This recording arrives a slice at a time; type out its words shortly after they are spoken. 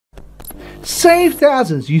Save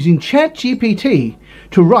thousands using ChatGPT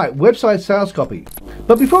to write website sales copy.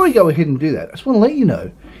 But before we go ahead and do that, I just want to let you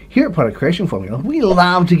know, here at Product Creation Formula, we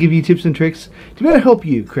love to give you tips and tricks to be able to help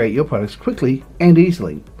you create your products quickly and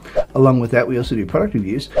easily. Along with that, we also do product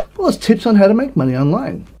reviews, as well as tips on how to make money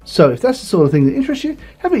online. So if that's the sort of thing that interests you,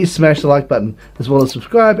 how about you smash the like button, as well as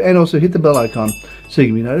subscribe, and also hit the bell icon so you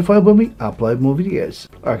can be notified when we upload more videos.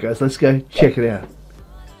 Alright guys, let's go check it out.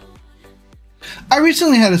 I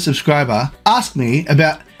recently had a subscriber ask me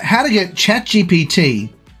about how to get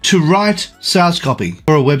ChatGPT to write sales copy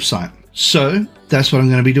for a website. So that's what I'm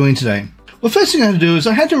going to be doing today. Well, first thing I had to do is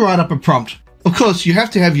I had to write up a prompt. Of course, you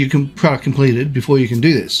have to have your product completed before you can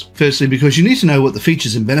do this. Firstly, because you need to know what the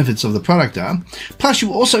features and benefits of the product are. Plus,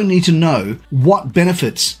 you also need to know what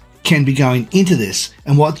benefits can be going into this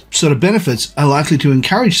and what sort of benefits are likely to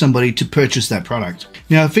encourage somebody to purchase that product.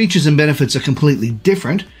 Now, features and benefits are completely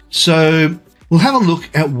different. So we'll have a look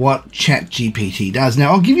at what ChatGPT does.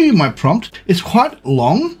 Now, I'll give you my prompt. It's quite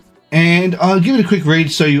long, and I'll give it a quick read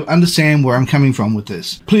so you understand where I'm coming from with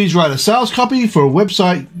this. Please write a sales copy for a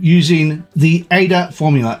website using the AIDA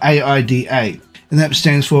formula, AIDA, and that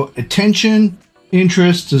stands for attention,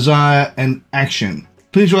 interest, desire, and action.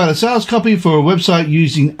 Please write a sales copy for a website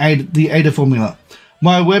using the AIDA formula.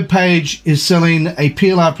 My web page is selling a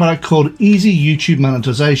PLR product called Easy YouTube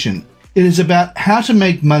Monetization. It is about how to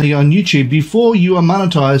make money on YouTube before you are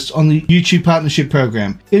monetized on the YouTube Partnership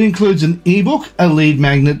Program. It includes an ebook, a lead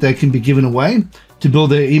magnet that can be given away to build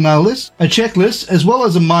their email list, a checklist, as well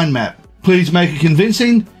as a mind map. Please make it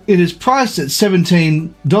convincing. It is priced at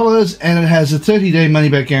 $17 and it has a 30-day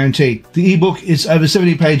money-back guarantee. The ebook is over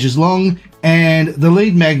 70 pages long and the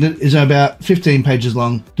lead magnet is about 15 pages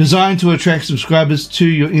long, designed to attract subscribers to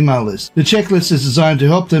your email list. The checklist is designed to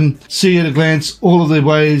help them see at a glance all of the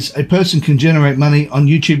ways a person can generate money on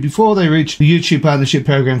YouTube before they reach the YouTube Partnership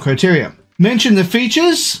Program criteria. Mention the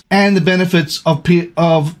features and the benefits of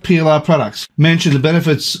PLR products. Mention the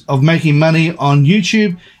benefits of making money on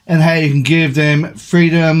YouTube and how you can give them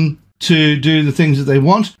freedom to do the things that they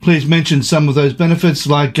want. Please mention some of those benefits,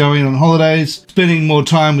 like going on holidays, spending more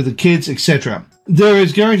time with the kids, etc. There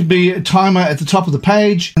is going to be a timer at the top of the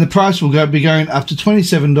page, and the price will be going up to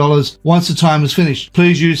 $27 once the time is finished.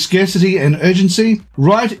 Please use scarcity and urgency.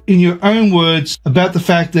 Write in your own words about the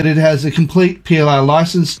fact that it has a complete PLR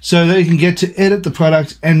license so they can get to edit the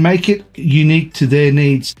product and make it unique to their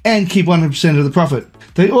needs and keep 100% of the profit.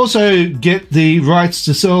 They also get the rights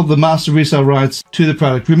to sell the master resale rights to the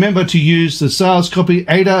product. Remember to use the sales copy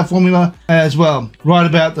AIDA formula as well. Write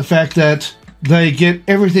about the fact that they get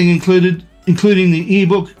everything included, including the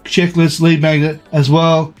ebook, checklist, lead magnet, as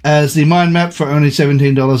well as the mind map for only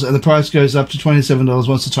 $17, and the price goes up to $27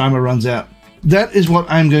 once the timer runs out. That is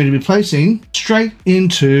what I'm going to be placing straight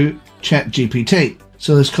into ChatGPT.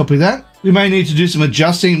 So let's copy that. We may need to do some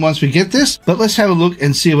adjusting once we get this, but let's have a look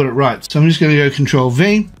and see what it writes. So I'm just going to go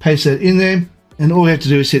Control-V, paste that in there, and all we have to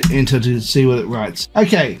do is hit enter to see what it writes.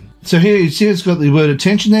 Okay, so here you see it's got the word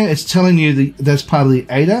attention there. It's telling you that's part of the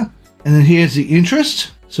AIDA. And then here's the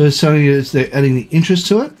interest. So it's telling you they're adding the interest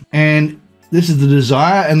to it. And this is the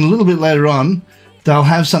desire. And a little bit later on, they'll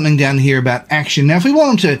have something down here about action. Now, if we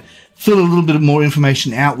want them to fill a little bit more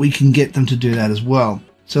information out, we can get them to do that as well.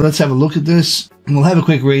 So let's have a look at this, and we'll have a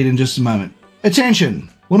quick read in just a moment. Attention!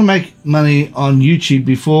 Want to make money on YouTube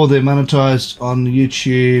before they're monetized on the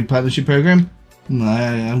YouTube Partnership Program? No,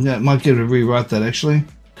 I might get to rewrite that actually,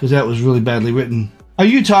 because that was really badly written. Are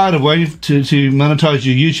you tired of waiting to monetize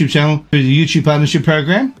your YouTube channel through the YouTube Partnership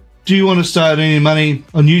Program? Do you want to start earning money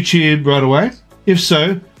on YouTube right away? If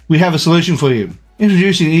so, we have a solution for you.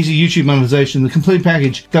 Introducing Easy YouTube Monetization, the complete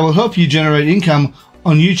package that will help you generate income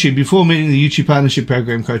on YouTube before meeting the YouTube Partnership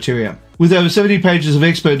Program criteria. With over 70 pages of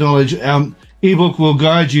expert knowledge, our ebook will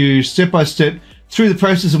guide you step by step through the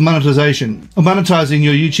process of monetizing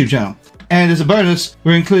your YouTube channel. And as a bonus,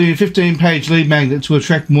 we're including a 15-page lead magnet to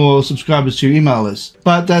attract more subscribers to your email list.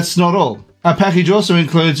 But that's not all. Our package also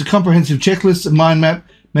includes a comprehensive checklist and mind map,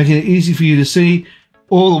 making it easy for you to see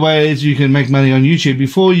all the ways you can make money on YouTube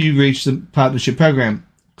before you reach the Partnership Program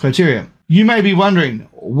criteria. You may be wondering,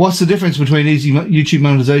 what's the difference between Easy YouTube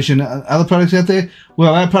Monetization and other products out there?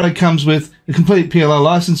 Well, our product comes with a complete PLR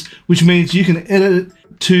license, which means you can edit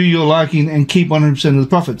it to your liking and keep 100% of the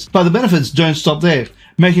profits. But the benefits don't stop there.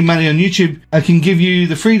 Making money on YouTube can give you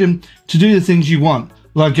the freedom to do the things you want,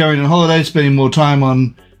 like going on holidays, spending more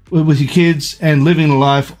time with your kids, and living a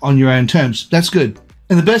life on your own terms. That's good.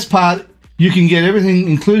 And the best part, you can get everything,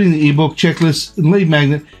 including the ebook, checklist, and lead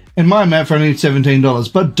magnet, and mind map for only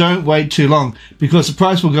 $17. But don't wait too long, because the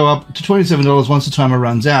price will go up to $27 once the timer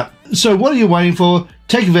runs out. So what are you waiting for?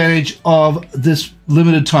 take advantage of this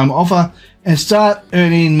limited time offer and start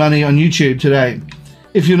earning money on YouTube today.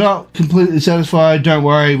 If you're not completely satisfied, don't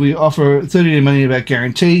worry. We offer a 30-day money-back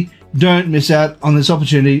guarantee. Don't miss out on this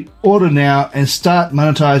opportunity. Order now and start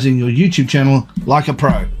monetizing your YouTube channel like a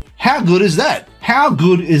pro. How good is that? How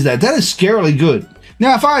good is that? That is scarily good.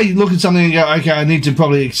 Now, if I look at something and go, okay, I need to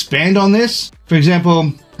probably expand on this. For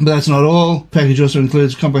example, but that's not all. Package also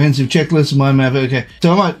includes comprehensive checklist, mind map. Okay,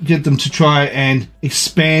 so I might get them to try and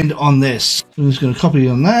expand on this. I'm just going to copy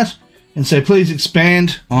on that and say, please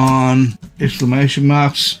expand on exclamation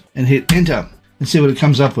marks and hit enter and see what it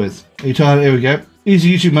comes up with. Are you tired? There we go.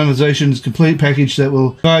 Easy YouTube monetization is a complete package that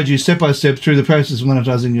will guide you step by step through the process of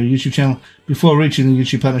monetizing your YouTube channel before reaching the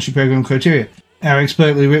YouTube Partnership Program criteria. Our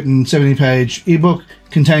expertly written 70-page ebook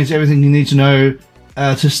contains everything you need to know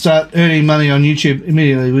to start earning money on YouTube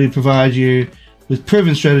immediately. We provide you with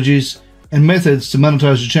proven strategies and methods to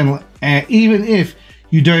monetize your channel, even if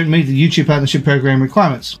you don't meet the YouTube Partnership Program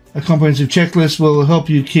requirements. A comprehensive checklist will help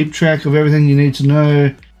you keep track of everything you need to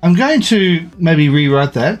know. I'm going to maybe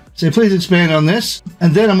rewrite that. So please expand on this.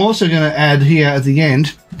 And then I'm also going to add here at the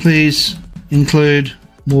end, please include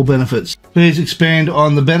more benefits. Please expand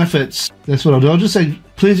on the benefits. That's what I'll do. I'll just say,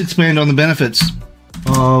 please expand on the benefits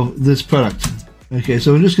of this product. Okay,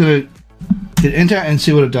 so I'm just going to hit enter and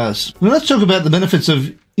see what it does. Now let's talk about the benefits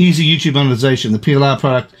of easy YouTube monetization, the PLR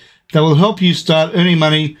product that will help you start earning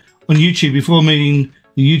money on YouTube before meeting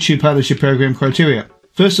the YouTube Partnership Program criteria.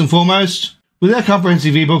 First and foremost, with our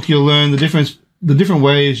comprehensive ebook, you'll learn the different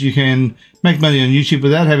ways you can make money on YouTube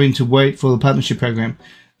without having to wait for the partnership program.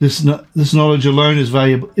 This knowledge alone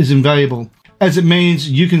is invaluable, as it means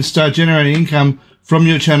you can start generating income from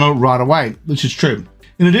your channel right away, which is true.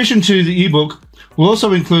 In addition to the ebook, we'll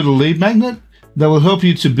also include a lead magnet that will help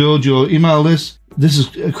you to build your email list. This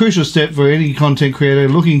is a crucial step for any content creator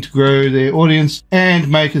looking to grow their audience and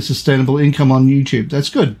make a sustainable income on YouTube. That's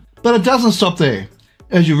good. But it doesn't stop there.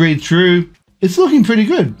 As you read through, it's looking pretty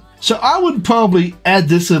good. So I would probably add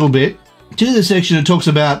this little bit to the section that talks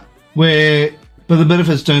about but the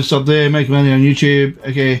benefits don't stop there, make money on YouTube.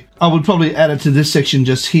 Okay, I would probably add it to this section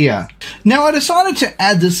just here. Now I decided to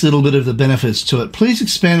add this little bit of the benefits to it. Please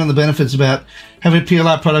expand on the benefits about having a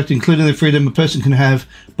PLR product, including the freedom a person can have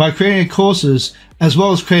by creating courses, as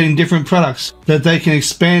well as creating different products that they can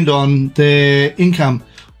expand on their income.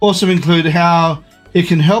 Also include how it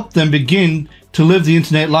can help them begin to live the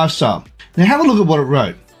internet lifestyle. Now have a look at what it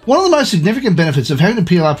wrote. One of the most significant benefits of having a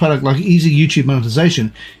PLR product like easy YouTube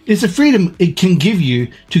monetization is the freedom it can give you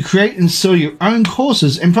to create and sell your own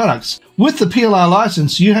courses and products. With the PLR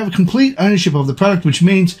license, you have complete ownership of the product, which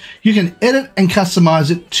means you can edit and customize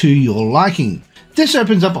it to your liking. This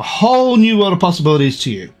opens up a whole new world of possibilities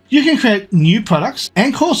to you. You can create new products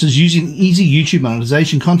and courses using easy YouTube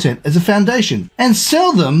monetization content as a foundation and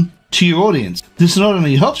sell them to your audience. This not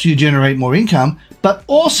only helps you generate more income, but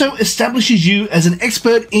also establishes you as an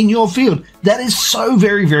expert in your field. That is so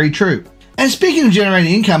very, very true. And speaking of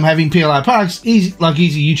generating income, having PLR products like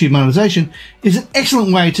easy YouTube monetization is an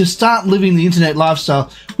excellent way to start living the internet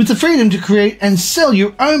lifestyle. With the freedom to create and sell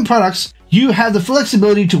your own products, you have the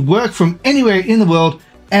flexibility to work from anywhere in the world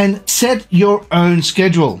and set your own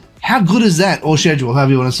schedule. How good is that? Or schedule,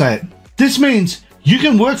 however you want to say it. This means you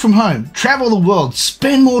can work from home, travel the world,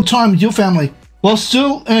 spend more time with your family, while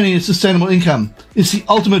still earning a sustainable income. It's the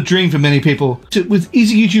ultimate dream for many people. With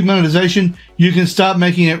easy YouTube monetization, you can start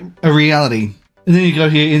making it a reality. And then you go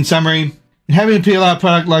here in summary. Having a PLR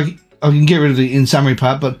product like, I can get rid of the in summary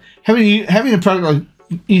part, but having a product like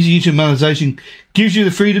easy YouTube monetization gives you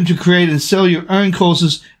the freedom to create and sell your own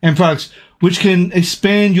courses and products, which can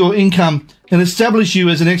expand your income and establish you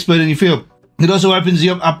as an expert in your field. It also opens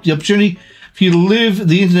up the opportunity for you to live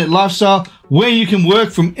the internet lifestyle where you can work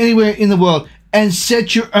from anywhere in the world and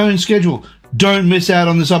set your own schedule. Don't miss out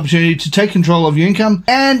on this opportunity to take control of your income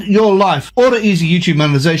and your life. Order easy YouTube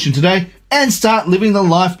monetization today and start living the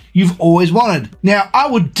life you've always wanted. Now, I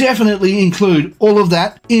would definitely include all of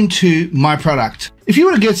that into my product. If you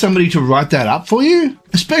were to get somebody to write that up for you,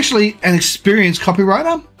 especially an experienced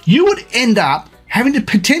copywriter, you would end up having to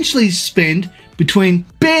potentially spend between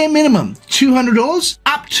bare minimum $200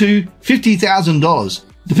 up to $50,000,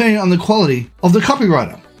 depending on the quality of the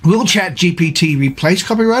copywriter. Will ChatGPT replace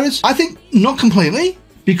copywriters? I think not completely,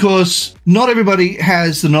 because not everybody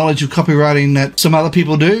has the knowledge of copywriting that some other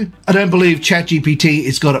people do. I don't believe ChatGPT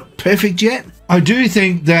has got it perfect yet. I do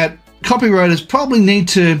think that copywriters probably need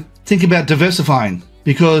to think about diversifying,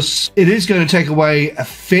 because it is going to take away a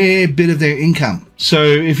fair bit of their income. So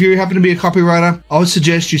if you happen to be a copywriter, I would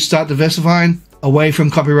suggest you start diversifying away from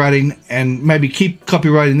copywriting and maybe keep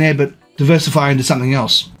copywriting there, but diversify into something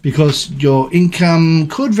else, because your income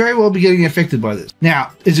could very well be getting affected by this.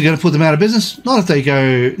 Now, is it going to put them out of business? Not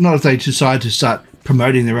if they decide to start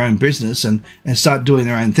promoting their own business and start doing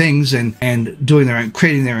their own things and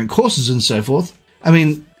creating their own courses and so forth. I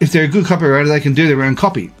mean, if they're a good copywriter, they can do their own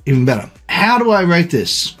copy, even better. How do I rate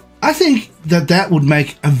this? I think that would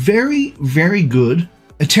make a very, very good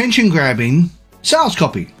attention-grabbing sales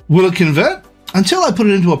copy. Will it convert? Until I put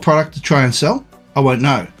it into a product to try and sell, I won't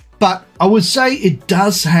know. But I would say it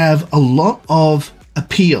does have a lot of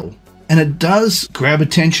appeal, and it does grab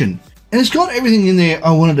attention. And it's got everything in there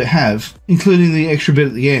I wanted to have, including the extra bit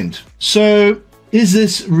at the end. So is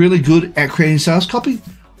this really good at creating sales copy?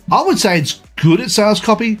 I would say it's good at sales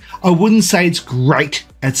copy. I wouldn't say it's great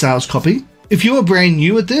at sales copy. If you're brand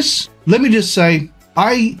new at this, let me just say,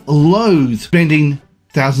 I loathe spending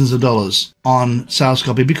thousands of dollars on sales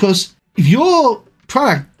copy, because if your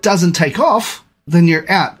product doesn't take off, then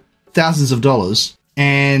you're out thousands of dollars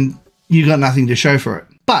and you got nothing to show for it.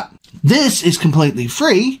 But this is completely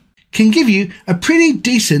free, can give you a pretty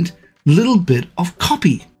decent little bit of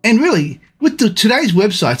copy. And really, with today's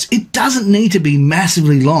websites, it doesn't need to be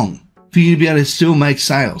massively long for you to be able to still make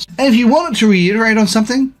sales. And if you wanted to reiterate on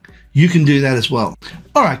something, you can do that as well.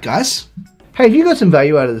 All right, guys. Hey, if you got some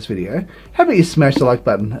value out of this video, how about you smash the like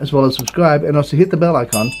button as well as subscribe, and also hit the bell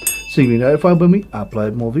icon so you'll be notified when we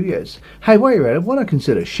upload more videos. Hey, while you're at it, why not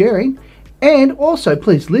consider sharing? And also,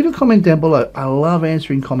 please leave a comment down below. I love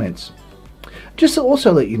answering comments. Just to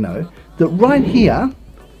also let you know that right here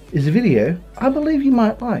is a video I believe you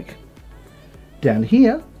might like. Down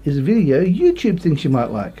here is a video YouTube thinks you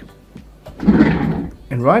might like.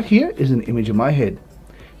 And right here is an image of my head.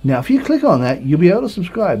 Now, if you click on that, you'll be able to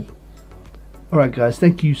subscribe. Alright guys,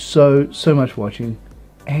 thank you so much for watching,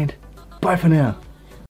 and bye for now.